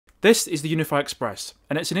This is the UniFi Express,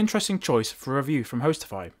 and it's an interesting choice for a review from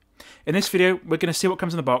HostiFi. In this video, we're going to see what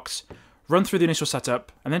comes in the box, run through the initial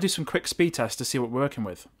setup, and then do some quick speed tests to see what we're working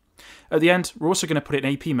with. At the end, we're also going to put it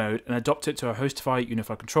in AP mode and adopt it to our HostiFi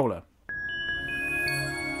UniFi controller.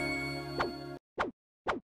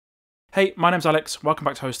 Hey, my name's Alex, welcome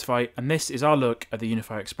back to HostiFi, and this is our look at the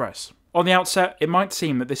UniFi Express. On the outset, it might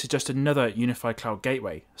seem that this is just another UniFi cloud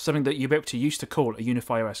gateway, something that Ubiquiti used to call a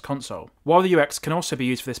UniFi OS console. While the UX can also be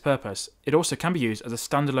used for this purpose, it also can be used as a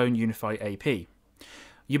standalone UniFi AP.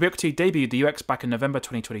 Ubiquiti debuted the UX back in November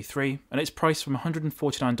 2023, and it's priced from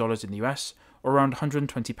 $149 in the US, or around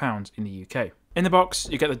 £120 in the UK. In the box,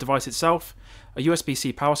 you get the device itself, a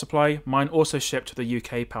USB-C power supply, mine also shipped with a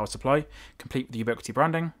UK power supply, complete with the Ubiquiti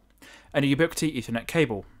branding, and a Ubiquiti Ethernet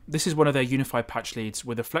cable. This is one of their UniFi patch leads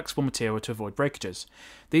with a flexible material to avoid breakages.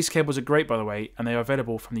 These cables are great, by the way, and they are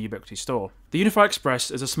available from the Ubiquiti store. The UniFi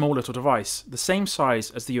Express is a small little device, the same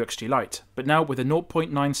size as the UXG Lite, but now with a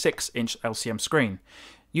 0.96-inch LCM screen,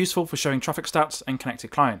 useful for showing traffic stats and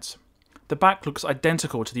connected clients. The back looks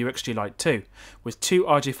identical to the UXG Lite 2, with two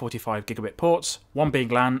RJ45 gigabit ports, one being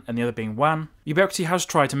LAN and the other being WAN. Ubiquiti has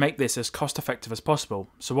tried to make this as cost effective as possible,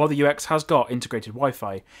 so while the UX has got integrated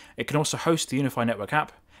Wi-Fi, it can also host the UniFi Network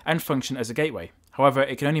app and function as a gateway. However,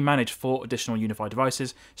 it can only manage 4 additional UniFi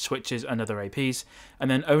devices, switches and other APs, and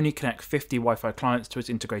then only connect 50 Wi-Fi clients to its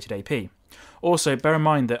integrated AP. Also, bear in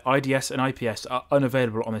mind that IDS and IPS are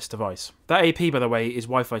unavailable on this device. That AP, by the way, is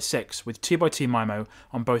Wi-Fi 6 with 2x2 MIMO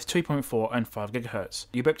on both 2.4 and 5 GHz.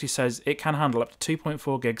 Ubiquiti says it can handle up to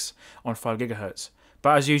 2.4 gigs on 5 GHz,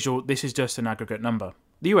 but as usual, this is just an aggregate number.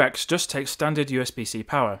 The UX just takes standard USB-C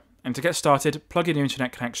power, and to get started, plug in your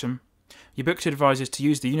internet connection. Ubiquiti advises to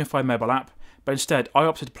use the UniFi mobile app, but instead I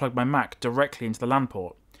opted to plug my Mac directly into the LAN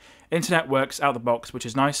port. Internet works out the box, which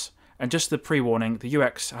is nice, and just the pre-warning, the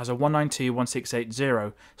UX has a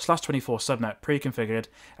 192.168.0/24 subnet pre-configured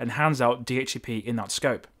and hands out DHCP in that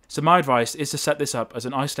scope. So my advice is to set this up as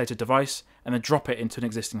an isolated device and then drop it into an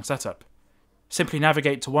existing setup. Simply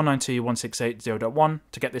navigate to 192.168.0.1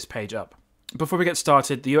 to get this page up. Before we get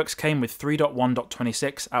started, the UX came with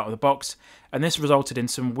 3.1.26 out of the box, and this resulted in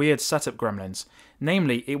some weird setup gremlins.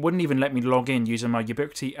 Namely, it wouldn't even let me log in using my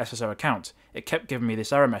Ubiquiti SSO account. It kept giving me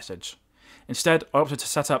this error message. Instead, I opted to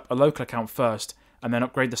set up a local account first, and then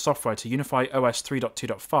upgrade the software to UniFi OS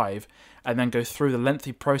 3.2.5, and then go through the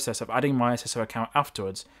lengthy process of adding my SSO account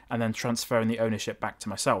afterwards, and then transferring the ownership back to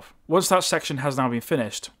myself. Once that section has now been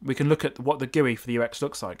finished, we can look at what the GUI for the UX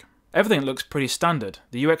looks like. Everything looks pretty standard.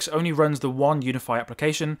 The UX only runs the one UniFi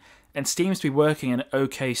application and seems to be working at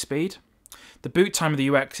okay speed. The boot time of the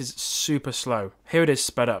UX is super slow. Here it is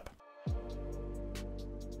sped up.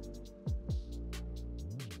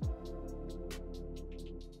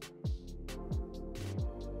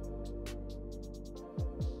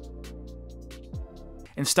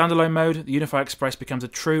 In standalone mode, the UniFi Express becomes a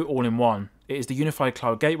true all-in-one. It is the UniFi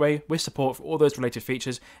Cloud Gateway with support for all those related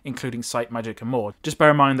features, including Site Magic and more. Just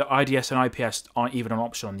bear in mind that IDS and IPS aren't even an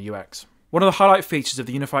option on the UX. One of the highlight features of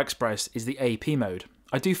the UniFi Express is the AP mode.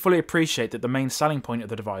 I do fully appreciate that the main selling point of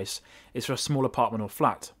the device is for a small apartment or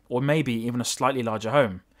flat, or maybe even a slightly larger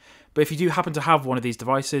home. But if you do happen to have one of these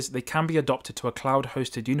devices, they can be adopted to a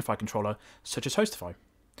cloud-hosted UniFi controller, such as HostiFi.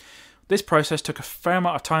 This process took a fair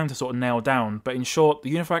amount of time to sort of nail down, but in short,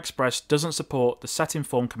 the UniFi Express doesn't support the set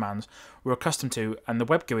inform commands we're accustomed to, and the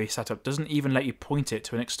web GUI setup doesn't even let you point it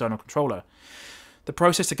to an external controller. The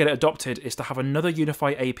process to get it adopted is to have another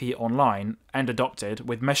UniFi AP online and adopted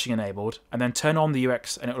with meshing enabled, and then turn on the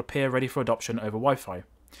UX and it will appear ready for adoption over Wi-Fi.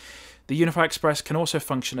 The UniFi Express can also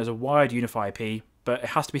function as a wired UniFi AP, but it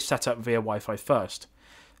has to be set up via Wi-Fi first.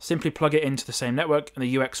 Simply plug it into the same network and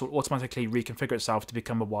the UX will automatically reconfigure itself to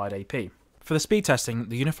become a wired AP. For the speed testing,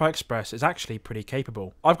 the UniFi Express is actually pretty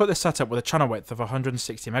capable. I've got this set up with a channel width of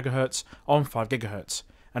 160 MHz on 5 GHz,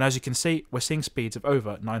 and as you can see, we're seeing speeds of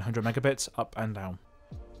over 900 megabits up and down.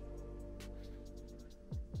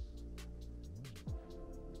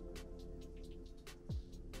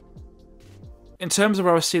 In terms of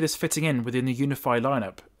where I see this fitting in within the UniFi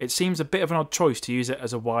lineup, it seems a bit of an odd choice to use it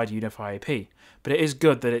as a wired UniFi AP, but it is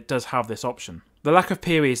good that it does have this option. The lack of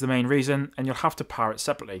PoE is the main reason, and you'll have to power it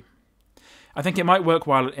separately. I think it might work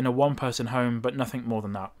well in a one-person home, but nothing more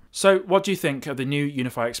than that. So, what do you think of the new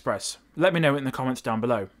UniFi Express? Let me know in the comments down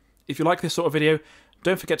below. If you like this sort of video,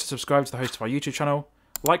 don't forget to subscribe to the HostiFi YouTube channel,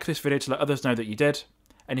 like this video to let others know that you did,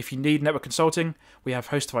 and if you need network consulting, we have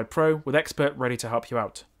HostiFi Pro with expert ready to help you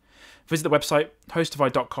out. Visit the website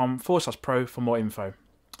hostify.com/pro for more info.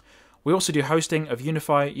 We also do hosting of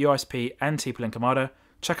UniFi, USP and TP-Link Armada.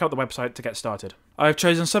 Check out the website to get started. I have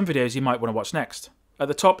chosen some videos you might want to watch next. At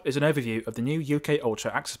the top is an overview of the new UK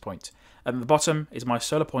Ultra access point, and at the bottom is my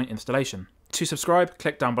SolarPoint installation. To subscribe,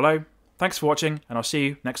 click down below. Thanks for watching, and I'll see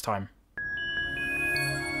you next time.